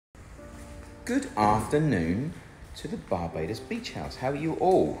good afternoon to the Barbados Beach House. How are you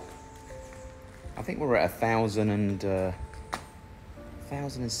all? I think we're at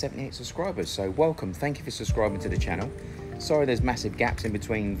 1,078 subscribers, so welcome. Thank you for subscribing to the channel. Sorry there's massive gaps in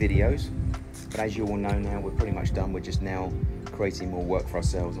between videos, but as you all know now, we're pretty much done. We're just now creating more work for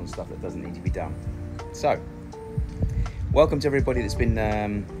ourselves on stuff that doesn't need to be done. So, welcome to everybody that's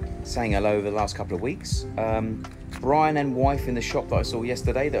been saying hello over the last couple of weeks. Brian and wife in the shop that I saw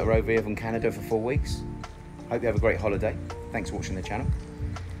yesterday that are over here from Canada for 4 weeks. Hope you have a great holiday. Thanks for watching the channel.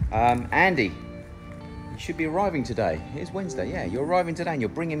 Andy, you should be arriving today. It's Wednesday, yeah. You're arriving today and you're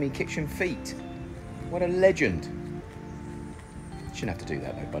bringing me kitchen feet. What a legend. Shouldn't have to do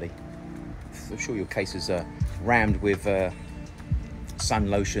that though, buddy. I'm sure your case is rammed with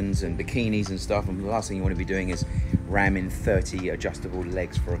sun lotions and bikinis and stuff, and the last thing you want to be doing is ramming 30 adjustable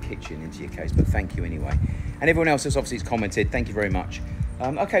legs for a kitchen into your case, but thank you anyway. And everyone else that's obviously commented, thank you very much.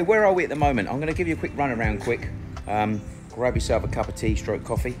 Okay, where are we at the moment? I'm going to give you a quick run around quick. Grab yourself a cup of tea, stroke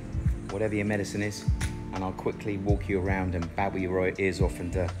coffee, whatever your medicine is, and I'll quickly walk you around and babble your ears off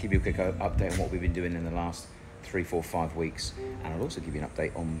and give you a quick update on what we've been doing in the last 3, 4, 5 weeks. And I'll also give you an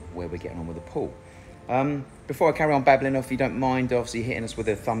update on where we're getting on with the pool. Before I carry on babbling off, if you don't mind obviously hitting us with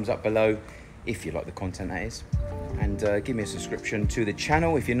a thumbs up below if you like the content, that is, and give me a subscription to the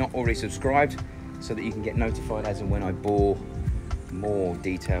channel if you're not already subscribed, so that you can get notified as and when I bore more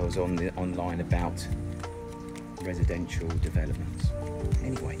details online about residential developments.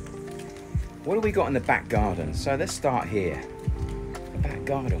 Anyway, what have we got in the back garden? So let's start here. The back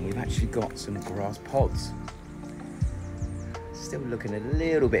garden, we've actually got some grass pods. Still looking a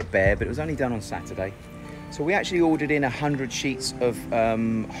little bit bare, but it was only done on Saturday. So we actually ordered in 100 sheets of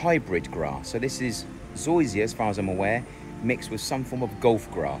hybrid grass. So this is zoysia, as far as I'm aware, mixed with some form of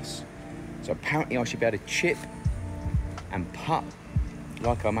golf grass. So apparently I should be able to chip and putt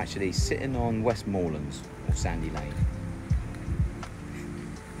like I'm actually sitting on Westmorelands or Sandy Lane.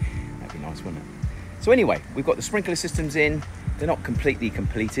 That'd be nice, wouldn't it? So anyway, we've got the sprinkler systems in. They're not completely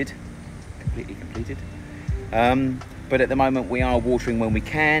completed. But at the moment we are watering when we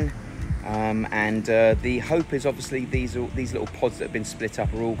can. And the hope is obviously these little pods that have been split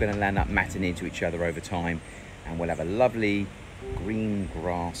up are all going to land up matting into each other over time, and we'll have a lovely green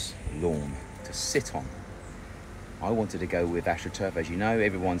grass lawn to sit on. I wanted to go with AstroTurf, as you know.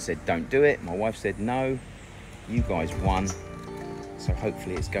 Everyone said don't do it. My wife said no. You guys won. So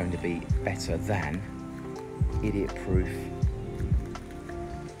hopefully it's going to be better than idiot-proof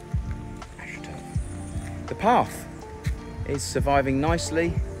AstroTurf. The path is surviving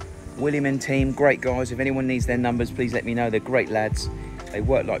nicely. William and team, great guys. If anyone needs their numbers, please let me know. They're great lads. They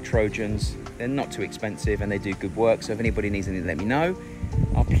work like Trojans. They're not too expensive and they do good work. So if anybody needs anything, let me know.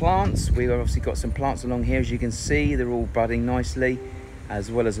 Our plants, we've obviously got some plants along here. As you can see, they're all budding nicely,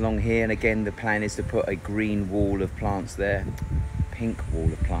 as well as along here. And again, the plan is to put a green wall of plants there. Pink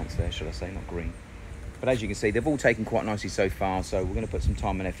wall of plants there, should I say, not green. But as you can see, they've all taken quite nicely so far. So we're going to put some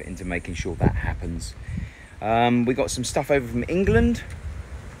time and effort into making sure that happens. We got some stuff over from England.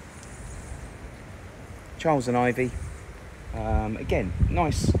 Charles and Ivy. Again,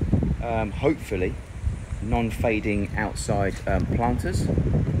 nice, hopefully non-fading outside planters.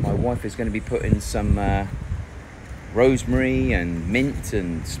 My wife is going to be putting some rosemary and mint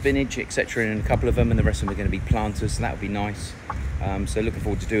and spinach, etc. in a couple of them, and the rest of them are going to be planters, so that would be nice. So looking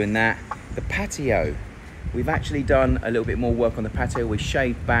forward to doing that. The patio, we've actually done a little bit more work on the patio. We've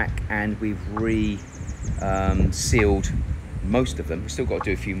shaved back and we've sealed most of them. We've still got to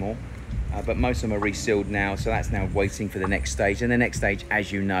do a few more, but most of them are resealed now, so that's now waiting for the next stage. And the next stage,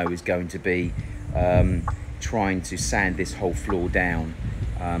 as you know, is going to be trying to sand this whole floor down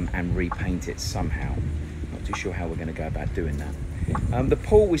and repaint it somehow. Not too sure how we're going to go about doing that. The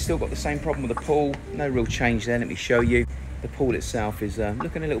pool, we still got the same problem with the pool. No real change there. Let me show you. The pool itself is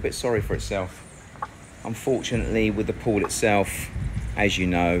looking a little bit sorry for itself. Unfortunately, with the pool itself, as you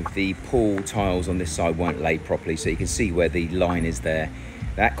know, the pool tiles on this side weren't laid properly, so you can see where the line is there.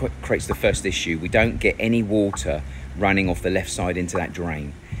 That creates the first issue. We don't get any water running off the left side into that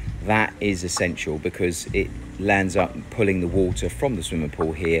drain. That is essential because it lands up pulling the water from the swimming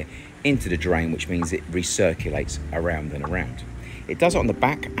pool here into the drain, which means it recirculates around and around. It does it on the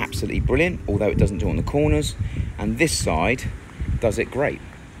back, absolutely brilliant, although it doesn't do it on the corners. And this side does it great.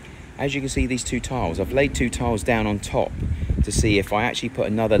 As you can see, these 2 tiles, I've laid 2 tiles down on top to see if I actually put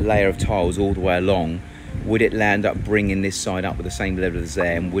another layer of tiles all the way along, would it land up bringing this side up with the same level as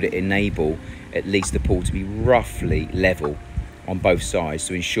there, and would it enable at least the pool to be roughly level on both sides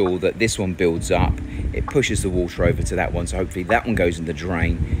to ensure that this one builds up, it pushes the water over to that one, so hopefully that one goes in the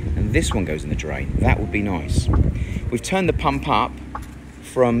drain and this one goes in the drain. That would be nice. We've turned the pump up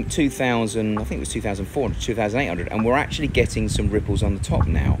from 2000, I think it was 2400 to 2800, and we're actually getting some ripples on the top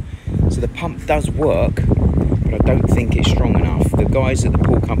now. So the pump does work, but I don't think it's strong enough. The guys at the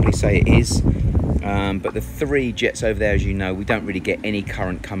pool company say it is, but the 3 jets over there, as you know, we don't really get any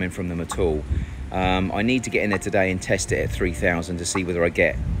current coming from them at all. I need to get in there today and test it at 3000 to see whether I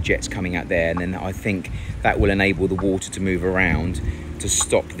get jets coming out there, and then I think that will enable the water to move around to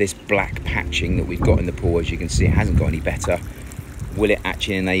stop this black patching that we've got in the pool. As you can see, it hasn't got any better. Will it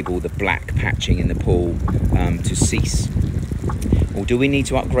actually enable the black patching in the pool to cease? Or do we need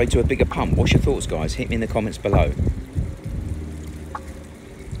to upgrade to a bigger pump? What's your thoughts, guys? Hit me in the comments below.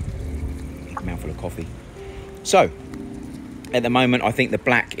 Big mouthful of coffee. So, at the moment, I think the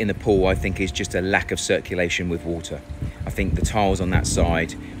black in the pool, I think, is just a lack of circulation with water. I think the tiles on that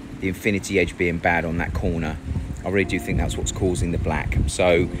side, the infinity edge being bad on that corner, I really do think that's what's causing the black.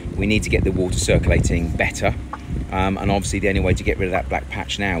 So we need to get the water circulating better. And obviously the only way to get rid of that black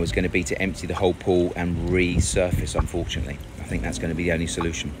patch now is going to be to empty the whole pool and resurface, unfortunately. I think that's going to be the only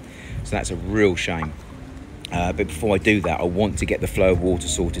solution. So that's a real shame. But before I do that, I want to get the flow of water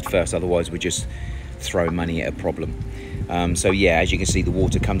sorted first. Otherwise, we're just throwing money at a problem. So yeah, as you can see, the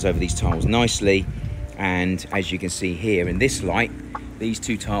water comes over these tiles nicely. And as you can see here in this light, these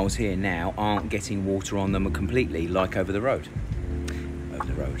 2 tiles here now aren't getting water on them completely, like over the road.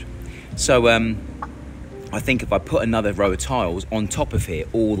 So I think if I put another row of tiles on top of here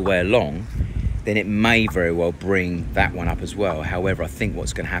all the way along, then it may very well bring that one up as well. However, I think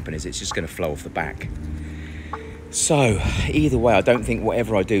what's going to happen is it's just going to flow off the back. So either way, I don't think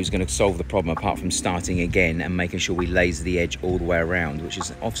whatever I do is going to solve the problem, apart from starting again and making sure we laser the edge all the way around, which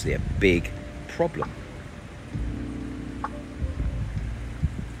is obviously a big problem.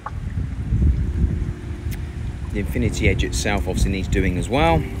 The infinity edge itself obviously needs doing as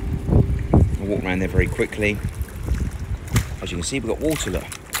well. I'll walk around there very quickly. As you can see, we've got water, look.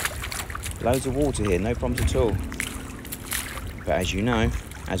 Loads of water here, no problems at all. But as you know,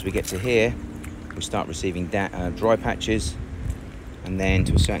 as we get to here, we start receiving dry patches, and then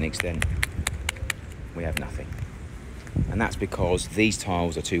to a certain extent, we have nothing. And that's because these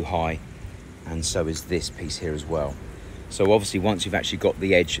tiles are too high, and so is this piece here as well. So obviously once you've actually got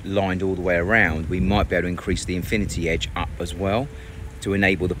the edge lined all the way around, we might be able to increase the infinity edge up as well to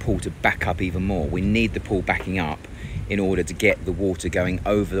enable the pool to back up even more. We need the pool backing up in order to get the water going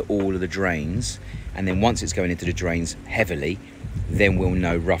over all of the drains, and then once it's going into the drains heavily, then we'll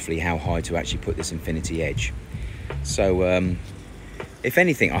know roughly how high to actually put this infinity edge. So if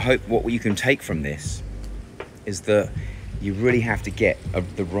anything, I hope what you can take from this is that you really have to get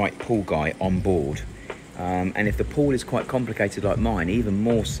the right pool guy on board. And if the pool is quite complicated like mine, even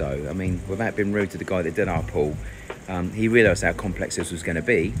more so. I mean, without being rude to the guy that did our pool, he realised how complex this was going to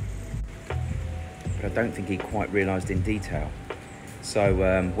be, but I don't think he quite realised in detail.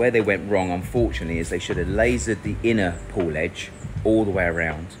 So where they went wrong, unfortunately, is they should have lasered the inner pool edge all the way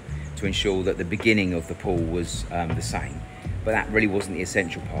around to ensure that the beginning of the pool was the same. But that really wasn't the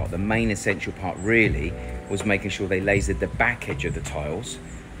essential part. The main essential part really was making sure they lasered the back edge of the tiles,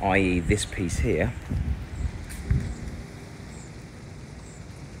 i.e. this piece here.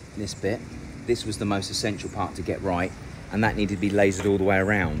 This bit, this was the most essential part to get right, and that needed to be lasered all the way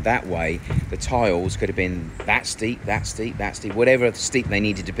around. That way the tiles could have been that steep, that steep, that steep, whatever steep they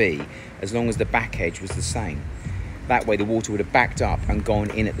needed to be, as long as the back edge was the same. That way the water would have backed up and gone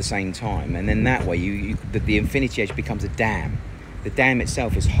in at the same time, and then that way the infinity edge becomes a dam. The dam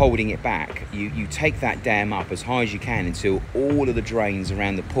itself is holding it back. You take that dam up as high as you can until all of the drains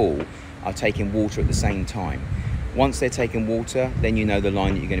around the pool are taking water at the same time. Once they're taking water, then you know the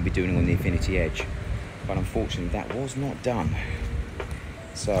line that you're going to be doing on the infinity edge. But unfortunately, that was not done.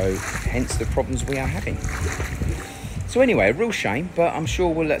 So, hence the problems we are having. So anyway, a real shame, but I'm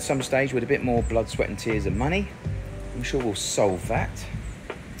sure we'll at some stage, with a bit more blood, sweat and tears and money, I'm sure we'll solve that.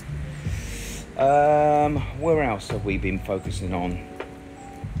 Where else have we been focusing on?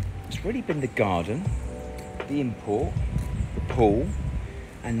 It's really been the garden, the import, the pool,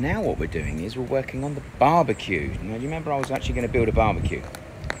 and now what we're doing is we're working on the barbecue. Now, you remember I was actually going to build a barbecue.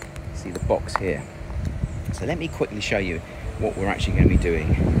 See the box here. So let me quickly show you what we're actually going to be doing.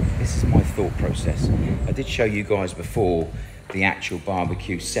 This is my thought process. I did show you guys before the actual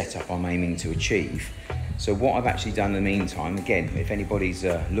barbecue setup I'm aiming to achieve. So what I've actually done in the meantime, again, if anybody's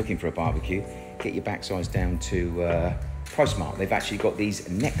looking for a barbecue, get your backsides down to PriceSmart. They've actually got these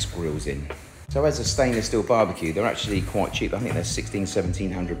Nex grills in. So as a stainless steel barbecue, they're actually quite cheap. I think they're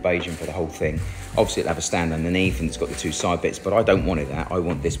 1700 Bajan for the whole thing. Obviously it'll have a stand underneath and it's got the 2 side bits, but I don't want it that, I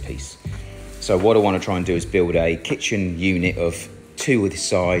want this piece. So what I want to try and do is build a kitchen unit of 2 with this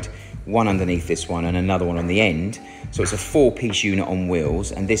side, 1 underneath this one and another one on the end, So it's a 4-piece unit on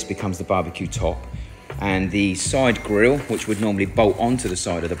wheels, and this becomes the barbecue top. And the side grill, which would normally bolt onto the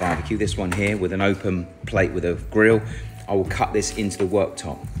side of the barbecue, this one here with an open plate with a grill, I will cut this into the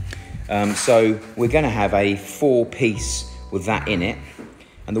worktop. So we're going to have a 4-piece with that in it,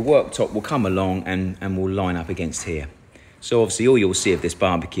 and the worktop will come along and will line up against here. So obviously all you'll see of this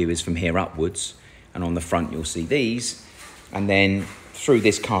barbecue is from here upwards, and on the front you'll see these, and then through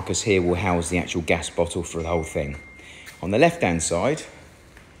this carcass here will house the actual gas bottle for the whole thing. On the left hand side,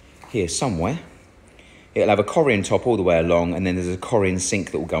 here somewhere, it'll have a Corian top all the way along, and then there's a Corian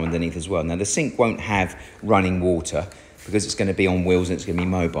sink that will go underneath as well. Now the sink won't have running water because it's going to be on wheels and it's going to be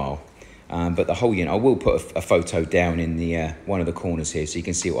mobile. But the whole unit, I will put a photo down in the one of the corners here so you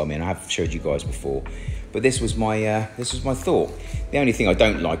can see what I mean. I have showed you guys before, but this was my thought. The only thing I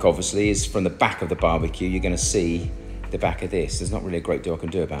don't like, obviously, is from the back of the barbecue, you're going to see the back of this. There's not really a great deal I can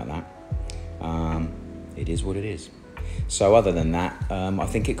do about that. It is what it is. So other than that, I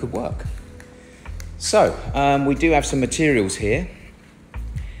think it could work. So we do have some materials here.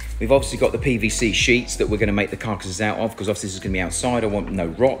 We've obviously got the PVC sheets that we're going to make the carcasses out of, because obviously this is going to be outside. I want no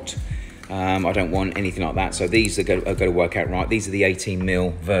rot. I don't want anything like that. So these are going to work out right. These are the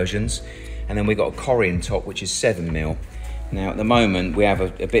 18mm versions. And then we've got a Corian top, which is 7mm. Now, at the moment, we have a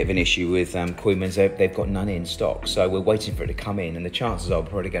bit of an issue with Queenman's. They've got none in stock. So we're waiting for it to come in. And the chances are we're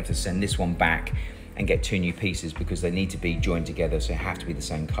probably going to have to send this one back and get 2 new pieces, because they need to be joined together. So they have to be the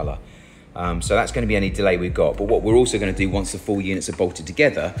same colour. So that's going to be any delay we've got. But what we're also going to do once the full units are bolted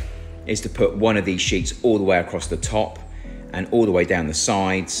together is to put one of these sheets all the way across the top and all the way down the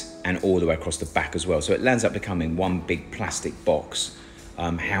sides and all the way across the back as well. So it lands up becoming one big plastic box,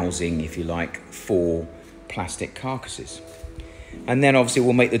 housing, if you like, 4 plastic carcasses. And then obviously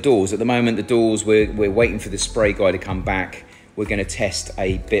we'll make the doors. At the moment, the doors, we're waiting for the spray guy to come back. We're going to test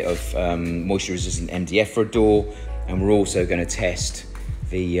a bit of moisture resistant MDF for a door, and we're also going to test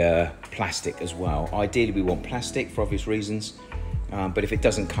the plastic as well. Ideally we want plastic for obvious reasons, but if it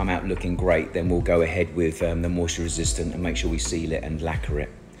doesn't come out looking great, then we'll go ahead with the moisture resistant and make sure we seal it and lacquer it.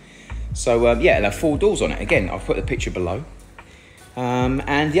 So yeah, it'll have 4 doors on it. Again, I've put the picture below.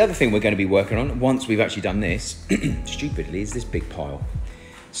 And the other thing we're going to be working on once we've actually done this, stupidly, is this big pile.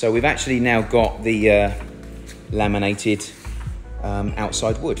 So we've actually now got the laminated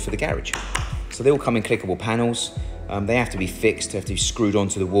outside wood for the garage. So they all come in clickable panels. They have to be fixed, they have to be screwed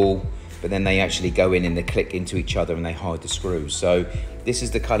onto the wall, but then they actually go in and they click into each other and they hide the screws. So this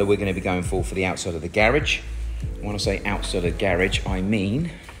is the colour we're going to be going for the outside of the garage. When I say outside of the garage, I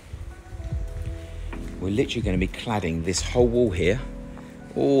mean we're literally going to be cladding this whole wall here,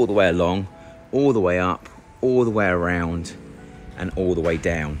 all the way along, all the way up, all the way around, and all the way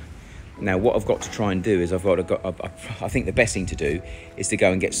down. Now what I've got to try and do is I think the best thing to do is to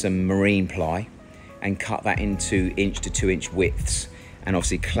go and get some marine ply and cut that into 1 to 2 inch widths, and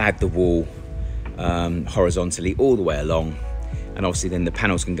obviously clad the wall horizontally all the way along, and obviously then the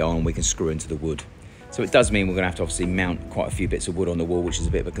panels can go on and we can screw into the wood. So it does mean we're going to have to obviously mount quite a few bits of wood on the wall, which is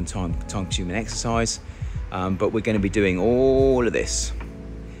a bit of a time-consuming exercise, but we're going to be doing all of this.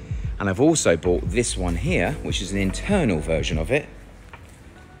 And I've also bought this one here, which is an internal version of it,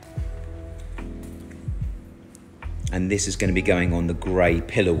 and this is going to be going on the grey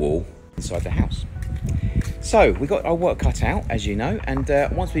pillar wall inside the house. So we got our work cut out, as you know, and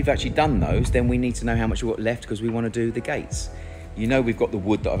once we've actually done those, then we need to know how much we've got left, because we want to do the gates. You know, we've got the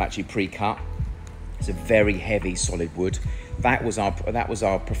wood that I've actually pre-cut. It's a very heavy solid wood. That was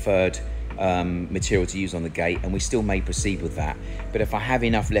our preferred material to use on the gate, and we still may proceed with that. But if I have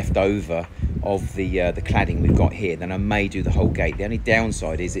enough left over of the cladding we've got here, then I may do the whole gate. The only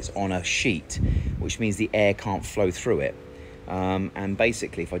downside is it's on a sheet, which means the air can't flow through it. And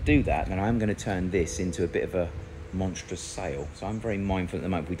basically, if I do that, then I'm going to turn this into a bit of a monstrous sail. So I'm very mindful at the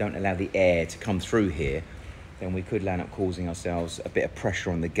moment, if we don't allow the air to come through here, then we could land up causing ourselves a bit of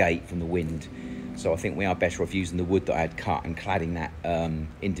pressure on the gate from the wind. So I think we are better off using the wood that I had cut and cladding that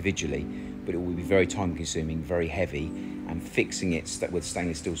individually, but it will be very time consuming, very heavy, and fixing it with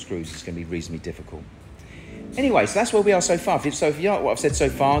stainless steel screws is going to be reasonably difficult. Anyway, so that's where we are so far. So if you like what I've said so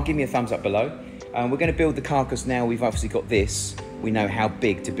far, give me a thumbs up below. We're going to build the carcass now. We've obviously got this. We know how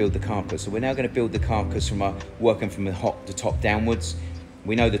big to build the carcass. So we're now going to build the carcass from working from the top downwards.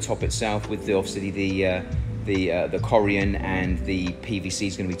 We know the top itself with obviously the Corian and the PVC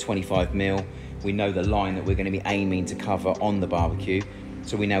is going to be 25mm. We know the line that we're going to be aiming to cover on the barbecue.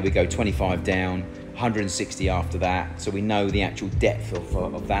 So we know we go 25 down, 160 after that. So we know the actual depth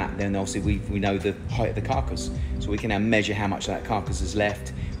of that. Then obviously we know the height of the carcass. So we can now measure how much of that carcass is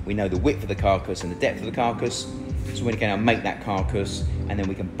left. We know the width of the carcass and the depth of the carcass. So we're going to make that carcass and then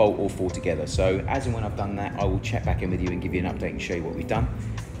we can bolt all four together. So as and when I've done that, I will check back in with you and give you an update and show you what we've done.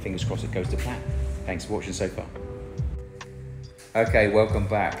 Fingers crossed it goes to plan. Thanks for watching so far. Okay, welcome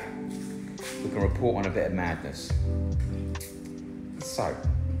back. We can report on a bit of madness. So,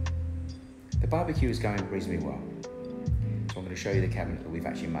 the barbecue is going reasonably well. So I'm going to show you the cabinet that we've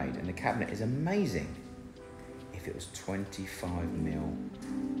actually made. And the cabinet is amazing. If it was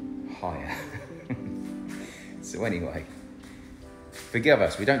 25mm higher. So anyway, forgive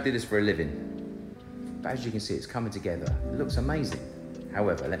us, we don't do this for a living. But as you can see, it's coming together. It looks amazing.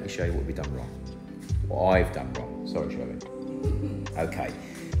 However, let me show you what we've done wrong. What I've done wrong. Sorry, Shirley. Okay,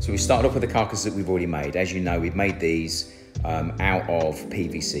 so we started off with the carcasses that we've already made. As you know, we've made these out of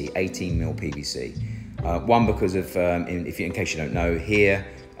PVC, 18mm PVC. One because of, in case you don't know, here,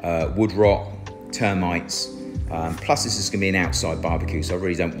 wood rot, termites, plus this is going to be an outside barbecue, so I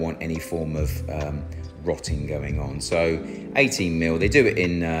really don't want any form of rotting going on. So 18mm, they do it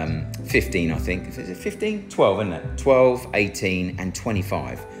in 15, I think. Is it 15? 12, isn't it? 12, 18, and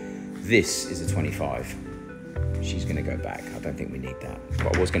 25. This is a 25. She's going to go back. I don't think we need that.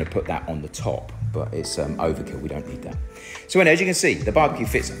 But I was going to put that on the top, but it's overkill. We don't need that. So anyway, as you can see, the barbecue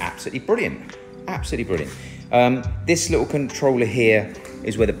fits absolutely brilliant. Absolutely brilliant. This little controller here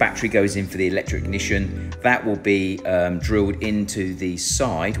is where the battery goes in for the electric ignition. That will be drilled into the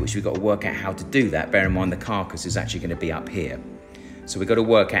side, which we've got to work out how to do that. Bear in mind the carcass is actually going to be up here. So we've got to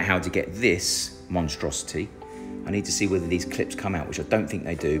work out how to get this monstrosity. I need to see whether these clips come out, which I don't think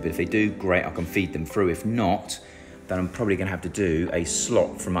they do, but if they do, great, I can feed them through. If not, then I'm probably going to have to do a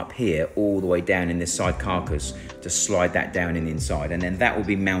slot from up here all the way down in this side carcass to slide that down in the inside, and then that will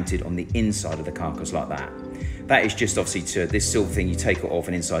be mounted on the inside of the carcass like that. That is just obviously to this silver thing, you take it off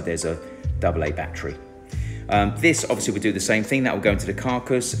and inside there's a AA battery. This obviously will do the same thing, that will go into the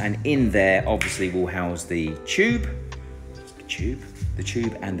carcass, and in there obviously will house the tube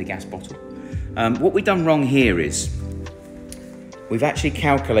and the gas bottle. What we've done wrong here is we've actually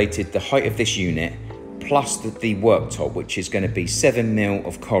calculated the height of this unit plus the worktop, which is going to be 7mm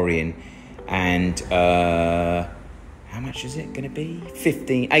of corian and how much is it going to be?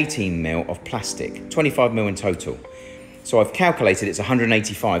 18mm of plastic, 25mm in total. So I've calculated it's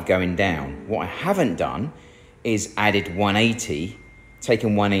 185 going down. What I haven't done is added 180,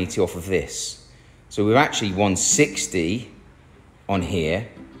 taken 180 off of this. So we're actually 160 on here.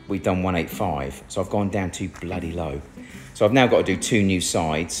 We've done 185. So I've gone down too bloody low. So I've now got to do 2 new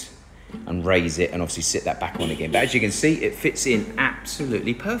sides and raise it and obviously sit that back on again. But as you can see, it fits in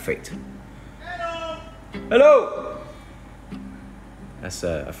absolutely perfect. Hello! Hello! That's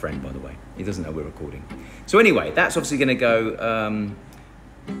a friend, by the way. He doesn't know we're recording. So anyway, that's obviously going to go,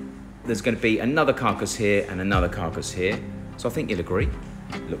 there's going to be another carcass here and another carcass here. So I think you'll agree,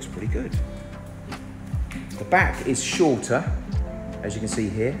 it looks pretty good. The back is shorter, as you can see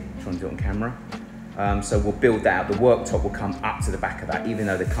here. I'm trying to do it on camera. So we'll build that out. The worktop will come up to the back of that, even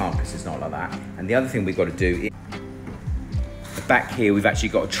though the carcass is not like that. And the other thing we've got to do is, the back here, we've actually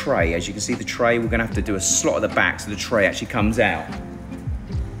got a tray. As you can see, the tray, we're going to have to do a slot at the back so the tray actually comes out.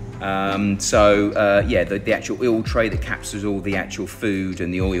 Yeah, the actual oil tray that captures all the actual food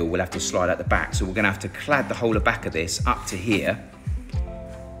and the oil will have to slide out the back. So we're going to have to clad the whole of back of this up to here.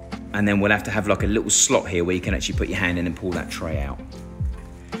 And then we'll have to have like a little slot here where you can actually put your hand in and pull that tray out.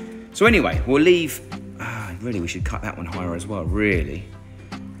 So anyway, we'll leave, really we should cut that one higher as well, really.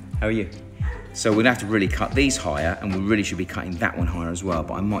 How are you? So we'll have to really cut these higher, and we really should be cutting that one higher as well,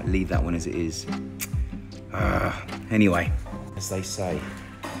 but I might leave that one as it is. Anyway, as they say,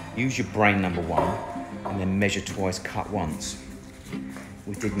 use your brain, number one, and then measure twice, cut once.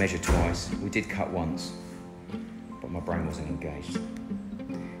 We did measure twice, we did cut once, but my brain wasn't engaged.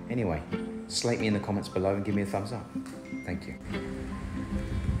 Anyway, slate me in the comments below and give me a thumbs up. Thank you.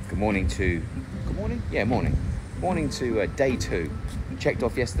 Good morning to day 2. Checked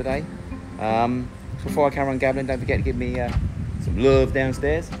off yesterday. Before I carry on gabbling, don't forget to give me some love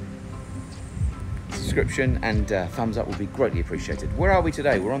downstairs. Subscription and thumbs up would be greatly appreciated. Where are we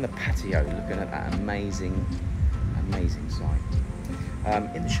today? We're on the patio looking at that amazing sight.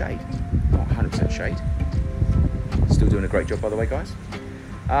 In the shade, not 100% shade. Still doing a great job, by the way, guys.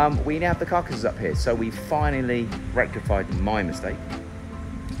 We now have the carcasses up here, so we finally rectified my mistake.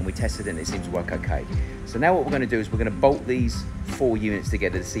 And we tested it and it seems to work okay. So now what we're going to do is we're going to bolt these 4 units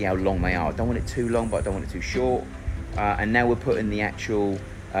together to see how long they are. I don't want it too long, but I don't want it too short. And now we're putting the actual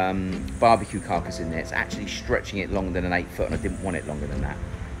barbecue carcass in there. It's actually stretching it longer than an 8 foot, and I didn't want it longer than that.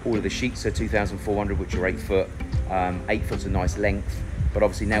 All of the sheets are 2,400, which are 8 foot. 8 foot's a nice length, but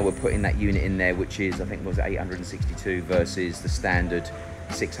obviously now we're putting that unit in there, which is, I think, was 862 versus the standard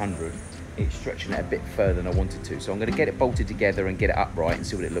 600 it's stretching it a bit further than I wanted to. So I'm going to get it bolted together and get it upright and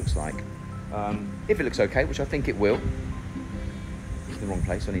see what it looks like. If it looks okay, which I think it will. It's in the wrong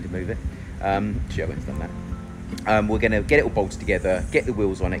place, I need to move it. Actually, I went and done that. We're going to get it all bolted together, get the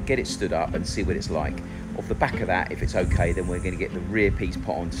wheels on it, get it stood up and see what it's like. Off the back of that, if it's okay, then we're going to get the rear piece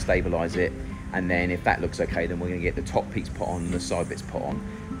put on to stabilise it. And then if that looks okay, then we're going to get the top piece put on and the side bits put on.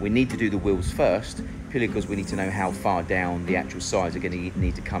 We need to do the wheels first, purely because we need to know how far down the actual sides are going to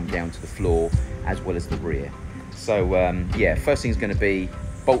need to come down to the floor, as well as the rear. So yeah, first thing is going to be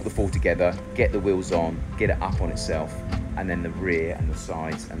bolt the four together, get the wheels on, get it up on itself, and then the rear and the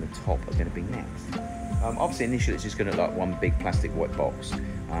sides and the top are going to be next. Obviously initially it's just going to look like one big plastic white box,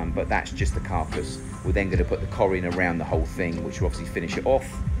 but that's just the carcass. We're then going to put the coring around the whole thing, which will obviously finish it off.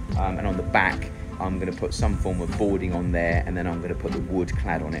 And on the back, I'm going to put some form of boarding on there, and then I'm going to put the wood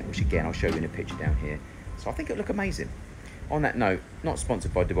clad on it, which again, I'll show you in a picture down here. So I think it'll look amazing. On that note, not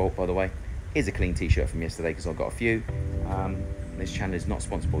sponsored by DeWalt, by the way. Here's a clean t-shirt from yesterday because I got a few. This channel is not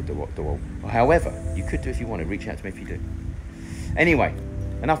sponsored by DeWalt. However, you could do if you want to. Reach out to me if you do. Anyway,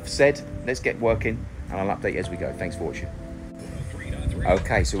 enough said. Let's get working, and I'll update you as we go. Thanks for watching.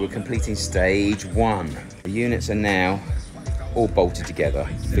 Okay, so we're completing stage 1. The units are now all bolted together.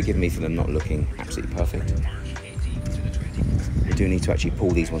 Forgive me for them not looking absolutely perfect. We do need to actually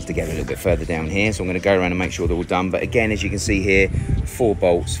pull these ones together a little bit further down here, so I'm going to go around and make sure they're all done. But again, as you can see here, 4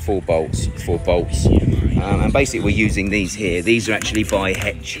 bolts, 4 bolts, 4 bolts. And basically we're using these here. These are actually by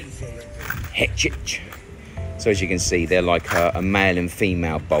Hetch. So as you can see, they're like a male and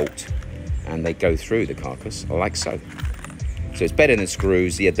female bolt, and they go through the carcass like so. So it's better than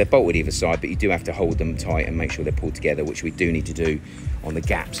screws. Yeah, they're bolted either side, but you do have to hold them tight and make sure they're pulled together, which we do need to do on the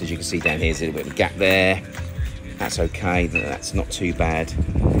gaps. As you can see down here, there's a little bit of a gap there. That's okay, that's not too bad.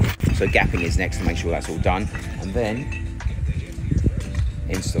 So gapping is next to make sure that's all done. And then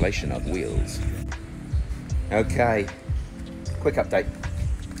installation of wheels. Okay, quick update.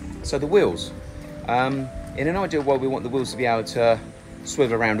 So the wheels. In an ideal world, we want the wheels to be able to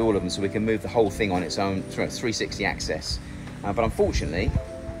swivel around all of them so we can move the whole thing on its own 360 axis. But unfortunately,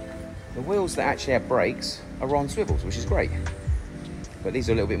 the wheels that actually have brakes are on swivels, which is great. But these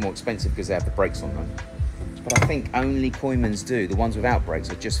are a little bit more expensive because they have the brakes on them. But I think only Koimans do. The ones without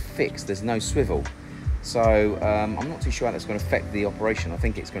brakes are just fixed. There's no swivel. So I'm not too sure how that's going to affect the operation. I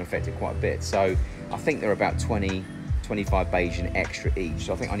think it's going to affect it quite a bit. So I think they're about 20, 25 Bajan extra each.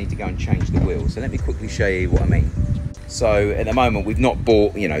 So I think I need to go and change the wheels. So let me quickly show you what I mean. So at the moment, we've not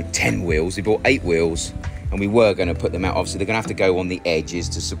bought, 10 wheels. We bought 8 wheels. And we were going to put them out. Obviously, they're going to have to go on the edges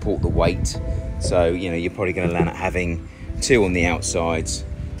to support the weight. So, you're probably going to land up having 2 on the outsides,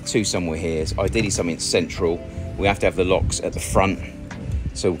 2 somewhere here. So ideally, something central. We have to have the locks at the front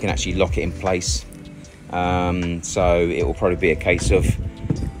so we can actually lock it in place. So it will probably be a case of,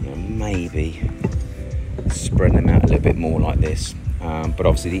 maybe spreading them out a little bit more like this. But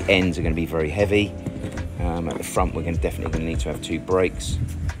obviously, the ends are going to be very heavy. At the front, we're definitely going to need to have 2 brakes.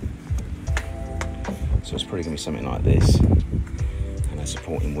 So it's probably going to be something like this, and a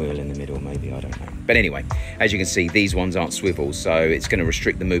supporting wheel in the middle, maybe, I don't know. But anyway, as you can see, these ones aren't swivels, so it's going to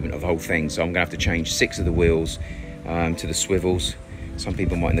restrict the movement of the whole thing. So I'm going to have to change 6 of the wheels to the swivels. Some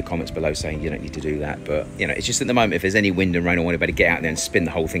people might in the comments below saying you don't need to do that, but it's just at the moment, if there's any wind and rain, I want to be able to get out there and spin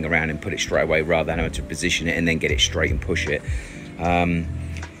the whole thing around and put it straight away, rather than having to position it and then get it straight and push it.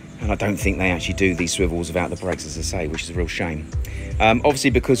 And I don't think they actually do these swivels without the brakes, as I say, which is a real shame. Obviously,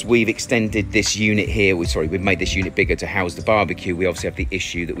 because we've extended this unit here, we've made this unit bigger to house the barbecue, we obviously have the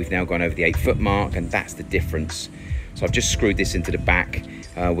issue that we've now gone over the 8-foot mark, and that's the difference. So I've just screwed this into the back.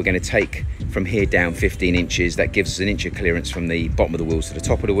 We're going to take from here down 15 inches. That gives us an inch of clearance from the bottom of the wheels to the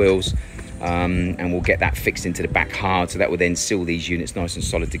top of the wheels. And we'll get that fixed into the back hard, so that will then seal these units nice and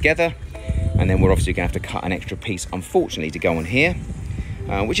solid together. And then we're obviously going to have to cut an extra piece, unfortunately, to go on here.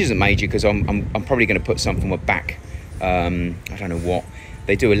 Which isn't major, because I'm probably going to put something with back. I don't know what.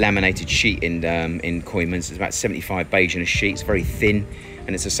 They do a laminated sheet in Koimans. It's about 75 Bajan a sheet. It's very thin,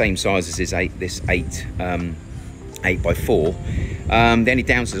 and it's the same size as this 8x4. The only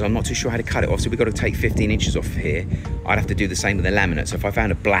downside is I'm not too sure how to cut it. Obviously, we've got to take 15 inches off here. I'd have to do the same with the laminate. So if I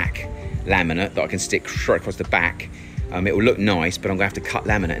found a black laminate that I can stick straight across the back, it will look nice, but I'm going to have to cut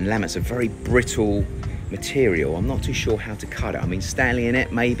laminate, and laminate's a very brittle material. I'm not too sure how to cut it. I mean, Stanley in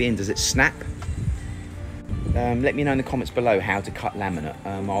it maybe, and does it snap? Let me know in the comments below how to cut laminate.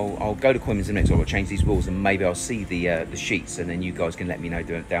 I'll go to Koimans next. I'll change these wheels, and maybe I'll see the sheets, and then you guys can let me know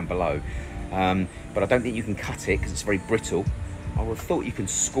down below. But I don't think you can cut it because it's very brittle. I would have thought you can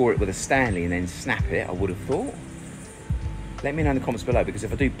score it with a Stanley and then snap it. I would have thought. Let me know in the comments below, because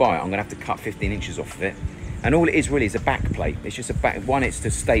if I do buy it, I'm going to have to cut 15 inches off of it. And all it is really is a back plate. It's just a back one. It's to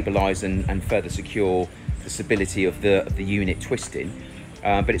stabilise and further secure the stability of the unit twisting,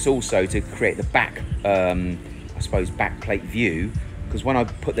 but it's also to create the back, I suppose, back plate view. Because when I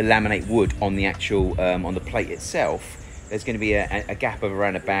put the laminate wood on the actual on the plate itself, there's going to be a gap of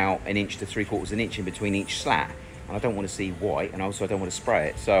around about 1 inch to 3/4 inch in between each slat, and I don't want to see white, and also I don't want to spray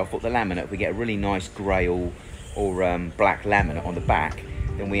it. So I thought the laminate, if we get a really nice grey or black laminate on the back,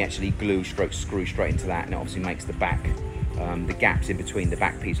 then we actually glue stroke screw straight into that, and it obviously makes the back, the gaps in between the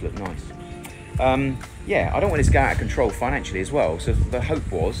back piece look nice. Yeah, I don't want this to go out of control financially as well. So the hope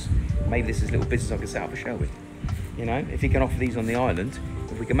was maybe this is a little business I could set up for Shelby. You know, if you can offer these on the island,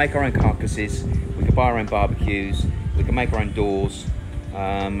 if we can make our own carcasses, we can buy our own barbecues, we can make our own doors,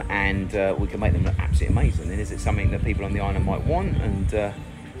 and we can make them look absolutely amazing. And is it something that people on the island might want? And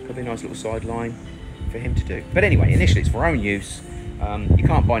could be a nice little sideline for him to do. But anyway, initially it's for our own use. You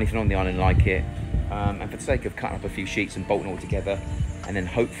can't buy anything on the island like it. And for the sake of cutting up a few sheets and bolting it all together, and then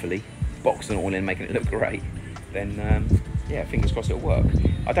hopefully boxing it all in, making it look great, then yeah, fingers crossed it'll work.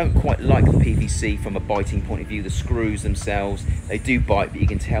 I don't quite like the PVC from a biting point of view. The screws themselves, they do bite, but you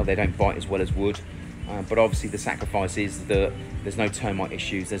can tell they don't bite as well as wood. But obviously the sacrifice is that there's no termite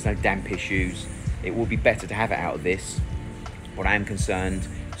issues, there's no damp issues. It will be better to have it out of this. What I am concerned,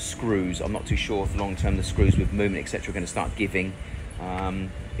 screws, I'm not too sure if long term the screws with movement etc are going to start giving.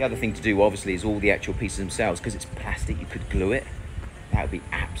 The other thing to do obviously is all the actual pieces themselves, because it's plastic, you could glue it. That would be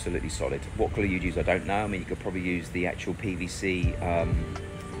absolutely solid. What glue you'd use, I don't know. I mean, you could probably use the actual PVC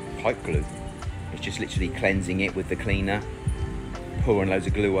pipe glue. It's just literally cleansing it with the cleaner, pouring loads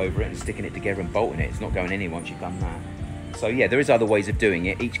of glue over it and sticking it together and bolting it. It's not going anywhere once you've done that. So yeah, there is other ways of doing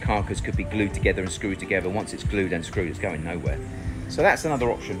it. Each carcass could be glued together and screwed together. Once it's glued and screwed, it's going nowhere. So that's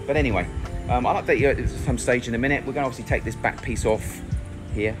another option. But anyway, I'll update you at some stage in a minute. We're going to obviously take this back piece off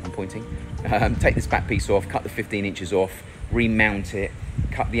here. I'm pointing. Take this back piece off, cut the 15 inches off, remount it,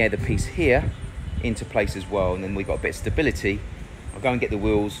 cut the other piece here into place as well, and then we've got a bit of stability. I'll go and get the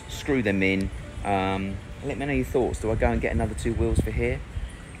wheels, screw them in. Let me know your thoughts. Do I go and get another 2 wheels for here?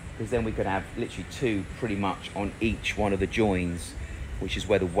 Because then we could have literally 2 pretty much on each one of the joins, which is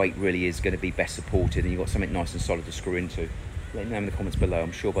where the weight really is going to be best supported, and you've got something nice and solid to screw into. Let me know in the comments below.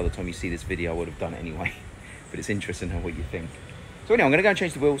 I'm sure by the time you see this video I would have done it anyway, but it's interesting to know what you think. So anyway, I'm going to go and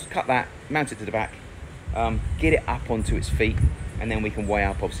change the wheels, cut that, mount it to the back, get it up onto its feet, and then we can weigh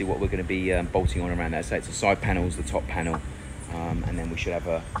up obviously what we're going to be bolting on around there. So it's the side panels, the top panel, and then we should have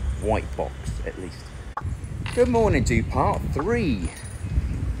a white box at least. Good morning to part 3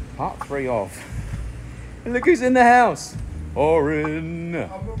 of, and look who's in the house, Orin.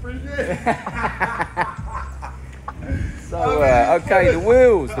 So okay, the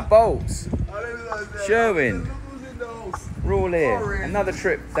wheels, the bolts, Sherwin, we're all here. Another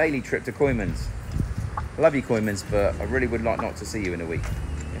trip, daily trip to Coymans. I love you, Coymans, but I really would like not to see you in a week,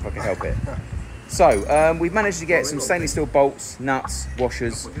 if I can help it. So, we've managed to get some stainless steel bolts, nuts,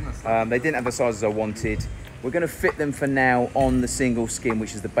 washers. They didn't have the sizes I wanted. We're going to fit them for now on the single skin,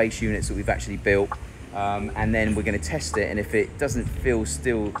 which is the base units that we've actually built. And then we're going to test it, and if it doesn't feel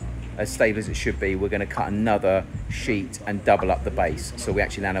still as stable as it should be, we're going to cut another sheet and double up the base. So we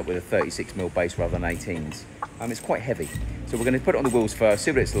actually land up with a 36mm base rather than 18s. It's quite heavy. So we're going to put it on the wheels first,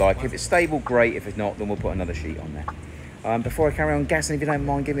 see what it's like. If it's stable, great. If it's not, then we'll put another sheet on there. Before I carry on gassing, if you don't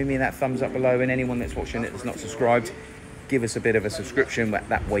mind giving me that thumbs up below, and anyone that's watching it that's not subscribed, give us a bit of a subscription.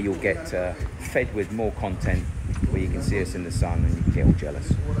 That way you'll get fed with more content where you can see us in the sun and you can get all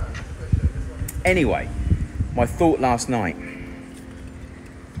jealous. Anyway, my thought last night.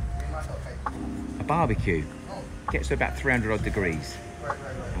 A barbecue gets to about 300 odd degrees,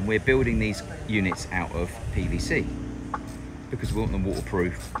 and we're building these units out of PVC because we want them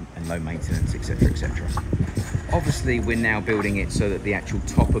waterproof and low maintenance, etc, etc. Obviously we're now building it so that the actual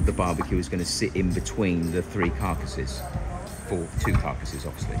top of the barbecue is going to sit in between the 3 carcasses, 2 carcasses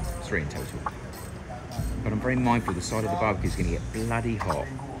obviously, 3 in total. But I'm very mindful the side of the barbecue is going to get bloody hot,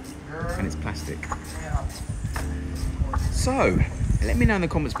 and it's plastic. So let me know in the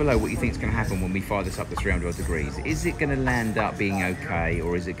comments below what you think is going to happen when we fire this up to 300 odd degrees. Is it going to land up being okay,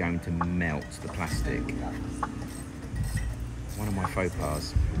 or is it going to melt the plastic? One of my faux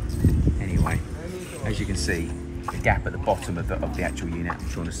pas. Anyway, as you can see, the gap at the bottom of the actual unit, I'm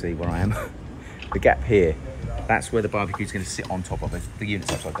trying to see where I am. The gap here, that's where the barbecue is going to sit on top of it. The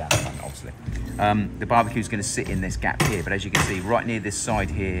unit's upside down at the moment, obviously. The barbecue is going to sit in this gap here, but as you can see, right near this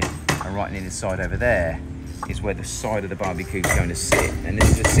side here and right near this side over there is where the side of the barbecue is going to sit. And this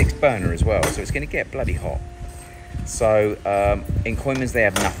is a 6 burner as well, so it's going to get bloody hot. So in Coymans they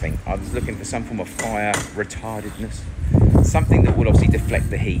have nothing. I was looking for some form of fire retardedness, something that will obviously deflect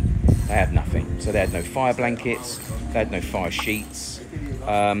the heat. they had nothing. So they had no fire blankets, they had no fire sheets,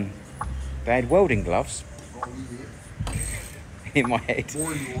 they had welding gloves. In my head,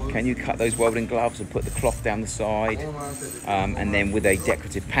 can you cut those welding gloves and put the cloth down the side, and then with a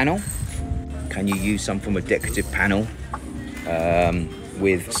decorative panel, can you use some form of decorative panel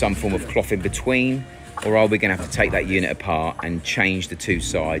with some form of cloth in between, or are we going to have to take that unit apart and change the two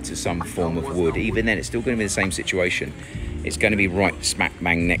sides to some form of wood? Even then, it's still going to be the same situation. It's going to be right smack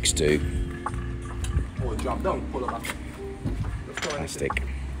bang next to plastic.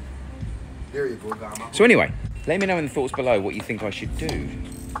 So anyway, let me know in the thoughts below what you think I should do.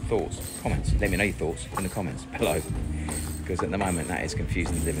 Thoughts, comments. Let me know your thoughts in the comments below, because at the moment that is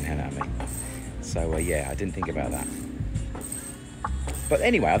confusing the living hell out of me. So yeah, I didn't think about that. But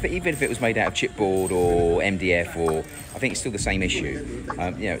anyway, I think even if it was made out of chipboard or MDF, or I think it's still the same issue. You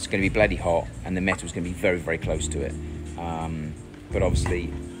know, it's going to be bloody hot, and the metal's going to be very, very close to it. But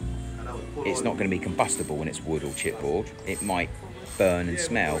obviously, it's not going to be combustible when it's wood or chipboard. It might burn and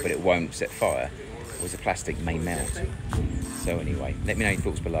smell, but it won't set fire. Whereas the plastic may melt. So anyway, let me know your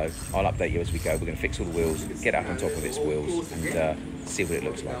thoughts below. I'll update you as we go. We're going to fix all the wheels, get up on top of its wheels, and see what it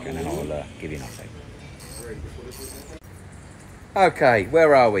looks like, and then I'll give you an update. Okay,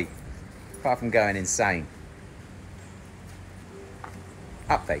 where are we? Apart from going insane.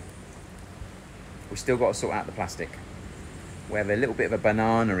 Update. We've still got to sort out the plastic. We have a little bit of a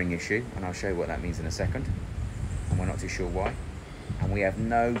banana-ing issue, and I'll show you what that means in a second. And we're not too sure why. And we have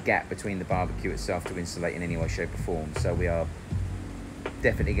no gap between the barbecue itself to insulate in any way, shape or form. So we are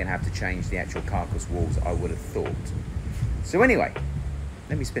definitely going to have to change the actual carcass walls, I would have thought. So anyway,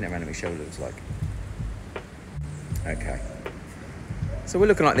 let me spin it around and let me show you what it looks like. Okay. So we're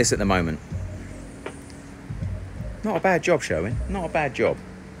looking like this at the moment. Not a bad job showing, not a bad job.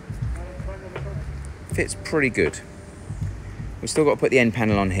 Fits pretty good. We've still got to put the end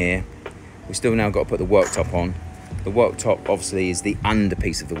panel on here. We've still now got to put the worktop on. The worktop obviously is the under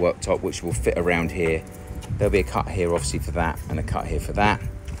piece of the worktop, which will fit around here. There'll be a cut here obviously for that, and a cut here for that.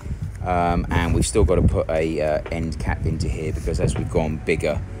 And we've still got to put a end cap into here, because as we've gone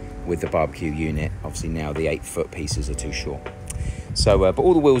bigger with the barbecue unit, obviously now the 8-foot pieces are too short. So, but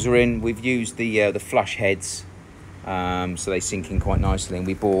all the wheels are in. We've used the flush heads, so they sink in quite nicely. And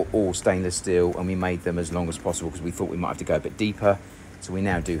we bought all stainless steel, and we made them as long as possible because we thought we might have to go a bit deeper. So we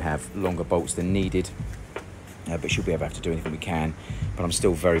now do have longer bolts than needed, but should we ever have to do anything, we can. But I'm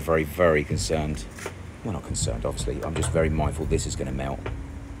still very, very, very concerned. Well, not concerned, obviously. I'm just very mindful this is going to melt.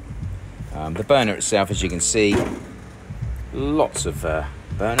 The burner itself, as you can see, lots of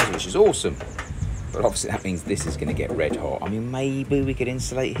burners, which is awesome. But obviously that means this is going to get red hot. I mean, maybe we could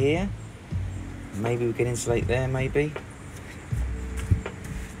insulate here. Maybe we could insulate there, maybe.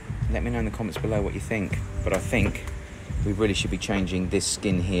 Let me know in the comments below what you think. But I think we really should be changing this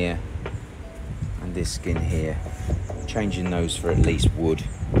skin here and this skin here. Changing those for at least wood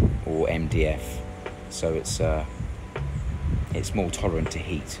or MDF. So it's more tolerant to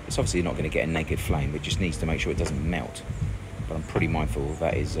heat. It's obviously not going to get a naked flame. It just needs to make sure it doesn't melt. But I'm pretty mindful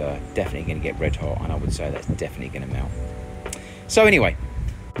that is definitely going to get red hot, and I would say that's definitely going to melt. So anyway,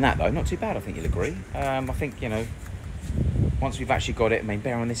 that though, not too bad, I think you'll agree. I think, you know, once we've actually got it, I mean,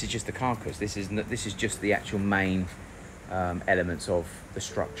 bear in mind, this is just the carcass. This is just the actual main elements of the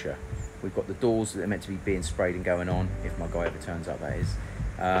structure. We've got the doors that are meant to be being sprayed and going on, if my guy ever turns up, that is.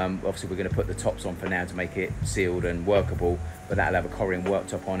 Obviously we're going to put the tops on for now to make it sealed and workable, but that'll have a Corian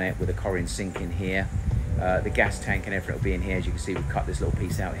worktop on it with a Corian sink in here. The gas tank and everything will be in here. As you can see, we've cut this little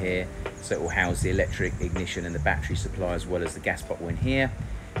piece out here, so it will house the electric ignition and the battery supply, as well as the gas bottle in here.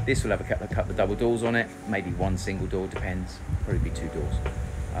 This will have a couple of double doors on it, maybe one single door, depends. Probably be 2 doors.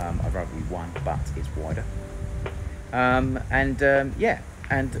 I'd rather be one, but it's wider. Yeah,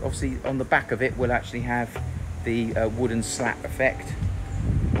 and obviously on the back of it, we'll actually have the wooden slat effect.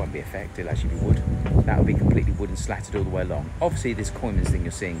 It won't be effect, it'll actually be wood. That'll be completely wooden slatted all the way along. Obviously this Coimans thing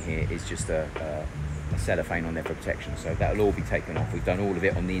you're seeing here is just a cellophane on there for protection, so that'll all be taken off. We've done all of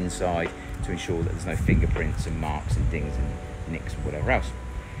it on the inside to ensure that there's no fingerprints and marks and dings and nicks and whatever else.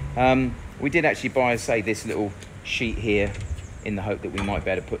 We did actually buy, say, this little sheet here in the hope that we might be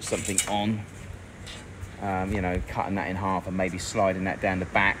able to put something on, you know, cutting that in half and maybe sliding that down the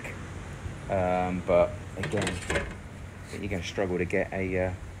back, but again, I think you're going to struggle to get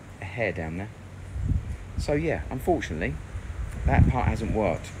a hair down there. So yeah, unfortunately that part hasn't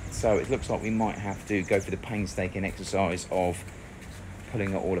worked, so it looks like we might have to go for the painstaking exercise of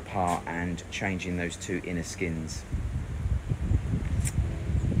pulling it all apart and changing those 2 inner skins.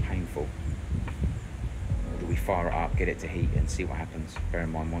 Painful. Or do we fire it up, get it to heat and see what happens? Bear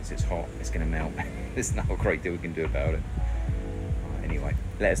in mind, once it's hot, it's going to melt. There's not a great deal we can do about it. anyway,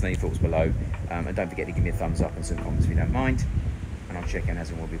 let us know your thoughts below, and don't forget to give me a thumbs up and some comments if you don't mind, and I'll check in as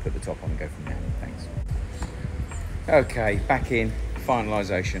and when we put the top on and go from there. Thanks. Okay, back in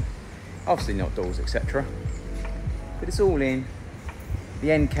finalisation. Obviously not doors, etc., but it's all in.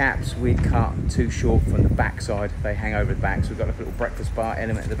 The end caps we'd cut too short from the back side. They hang over the back, so we've got like a little breakfast bar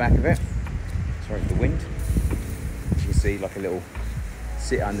element at the back of it. Sorry for the wind. As you can see, like a little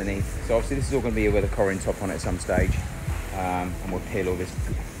sit underneath. So obviously this is all going to be with a corin top on it at some stage, and we'll peel all this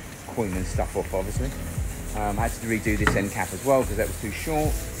Koinman stuff off, obviously. I had to redo this end cap as well because that was too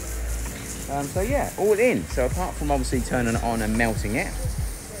short. So yeah, all in. So apart from obviously turning it on and melting it,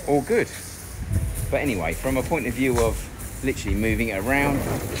 all good. But anyway, from a point of view of literally moving it around,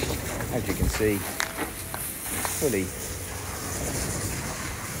 as you can see, fully,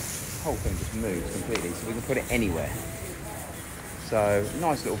 the whole thing just moves completely, so we can put it anywhere. So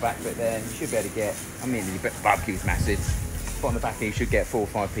nice little back bit there. You should be able to get, I mean, the barbecue's massive, but on the back here you should get 4 or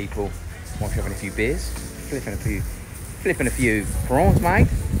 5 people whilst having a few beers, flipping a few prawns, mate.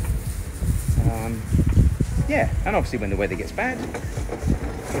 Yeah, and obviously when the weather gets bad, you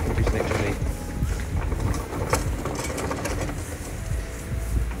can just literally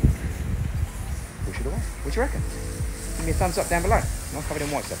push it away. What do you reckon? Give me a thumbs up down below. I'm not covered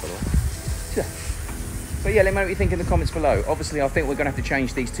in white stuff, by the way. So yeah, let me know what you think in the comments below. Obviously, I think we're going to have to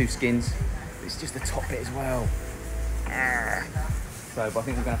change these 2 skins. It's just the top bit as well. So, but I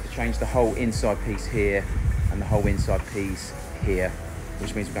think we're going to have to change the whole inside piece here and the whole inside piece here,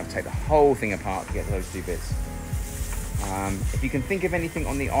 which means we're going to have to take the whole thing apart to get those 2 bits. If you can think of anything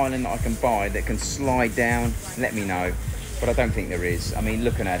on the island that I can buy that can slide down, let me know. But I don't think there is. I mean,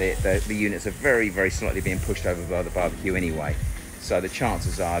 looking at it, the units are very, very slightly being pushed over by the barbecue anyway. So the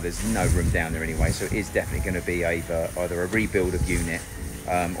chances are there's no room down there anyway. So it is definitely going to be either a rebuild of unit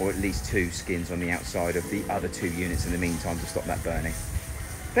or at least 2 skins on the outside of the other 2 units in the meantime to stop that burning.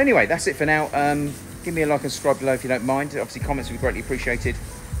 But anyway, that's it for now. Give me a like and subscribe below if you don't mind. Obviously, comments would be greatly appreciated.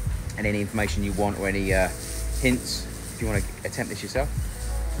 And any information you want or any hints, if you want to attempt this yourself,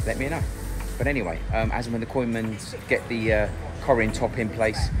 let me know. But anyway, as and when the Koinmans get the corin top in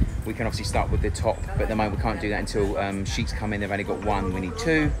place, we can obviously start with the top. But at the moment, we can't do that until sheets come in. They've only got 1, we need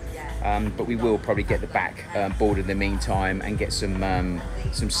 2. But we will probably get the back boarded in the meantime and get some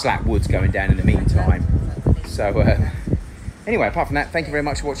slat woods going down in the meantime. So anyway, apart from that, thank you very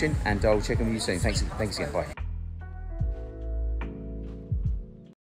much for watching, and I'll check in with you soon. Thanks again, bye.